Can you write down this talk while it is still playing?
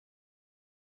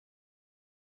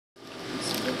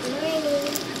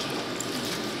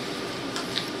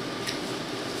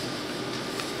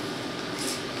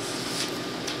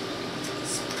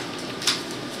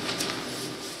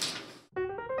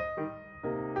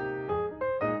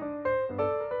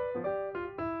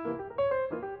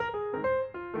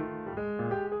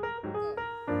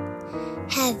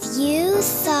Have you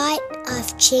thought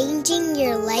of changing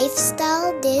your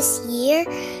lifestyle this year,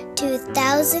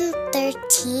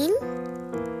 2013?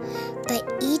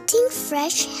 But eating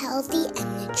fresh, healthy,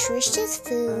 and nutritious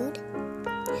food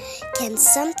can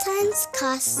sometimes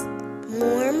cost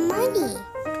more money.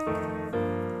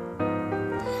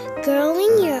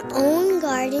 Growing your own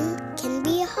garden can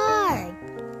be hard.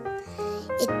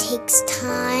 It takes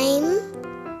time,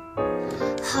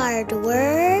 hard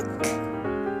work,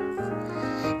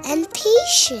 and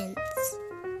patience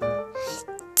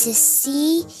to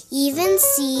even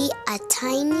see a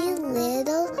tiny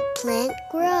little plant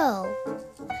grow.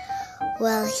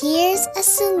 Well, here's a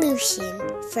solution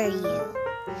for you.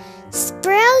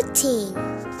 Sprouting.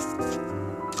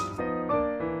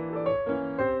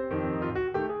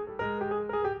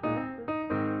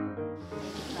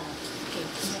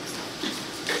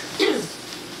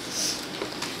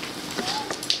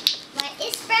 What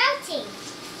is sprouting?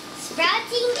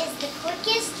 Sprouting is the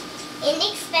quickest,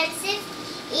 inexpensive,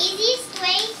 easiest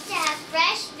way to have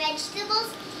fresh vegetables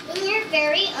in your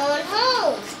very own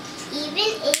home, even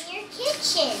in your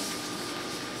kitchen.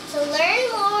 To learn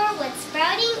more what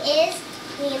sprouting is,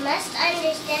 we must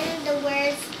understand the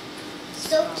words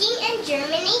soaking and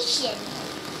germination.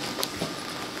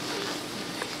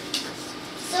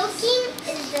 Soaking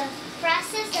is the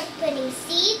process of putting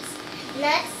seeds,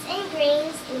 nuts, and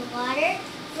grains in water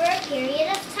for a period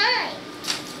of time.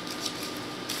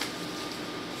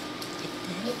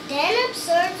 It then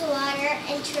absorbs water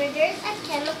and triggers a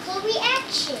chemical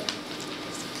reaction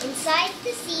inside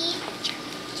the seed,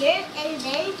 and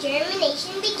then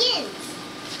germination begins.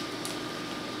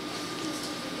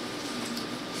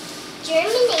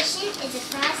 Germination is a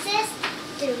process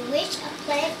through which a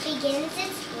plant begins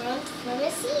its growth from a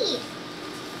seed.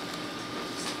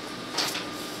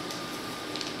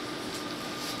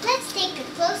 Let's take a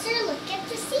closer look at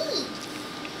the seed.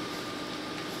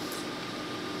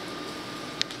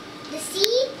 The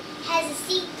seed has a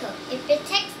seed coat. It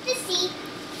protects the seed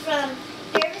from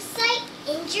parasite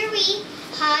injury,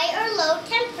 high or low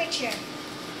temperature.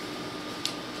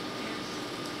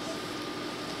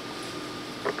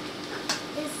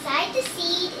 Inside the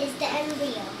seed is the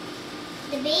embryo,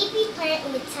 the baby plant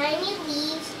with tiny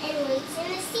leaves and roots in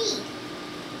the seed.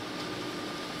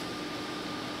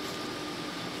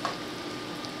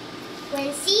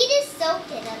 When seed is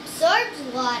soaked, it absorbs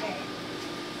water.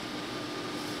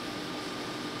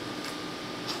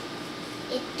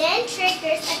 It then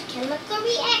triggers a chemical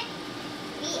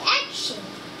reaction.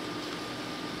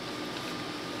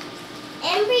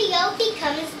 Embryo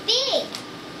becomes big.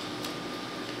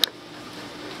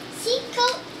 Seed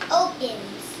coat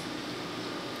opens.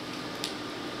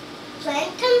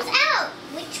 Plant comes out,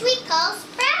 which we call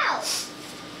sprout.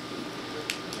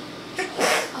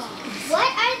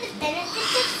 What are the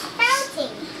benefits of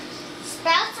sprouting?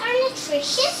 Sprouts are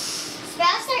nutritious.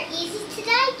 Sprouts are easy to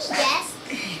digest,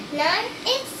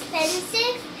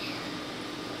 non-expensive,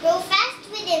 grow fast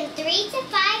within 3 to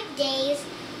 5 days,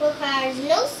 requires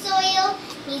no soil,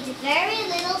 needs very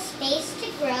little space to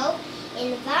grow,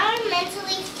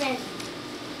 environmentally friendly.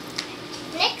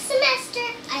 Next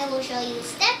semester, I will show you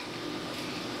step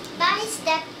by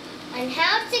step on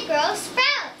how to grow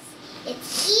sprouts.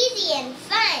 It's easy and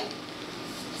fun.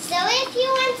 So if you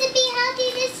want to be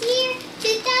healthy this year,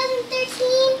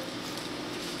 2013,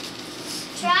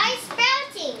 try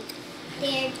sprouting.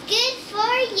 They're good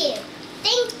for you.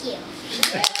 Thank you.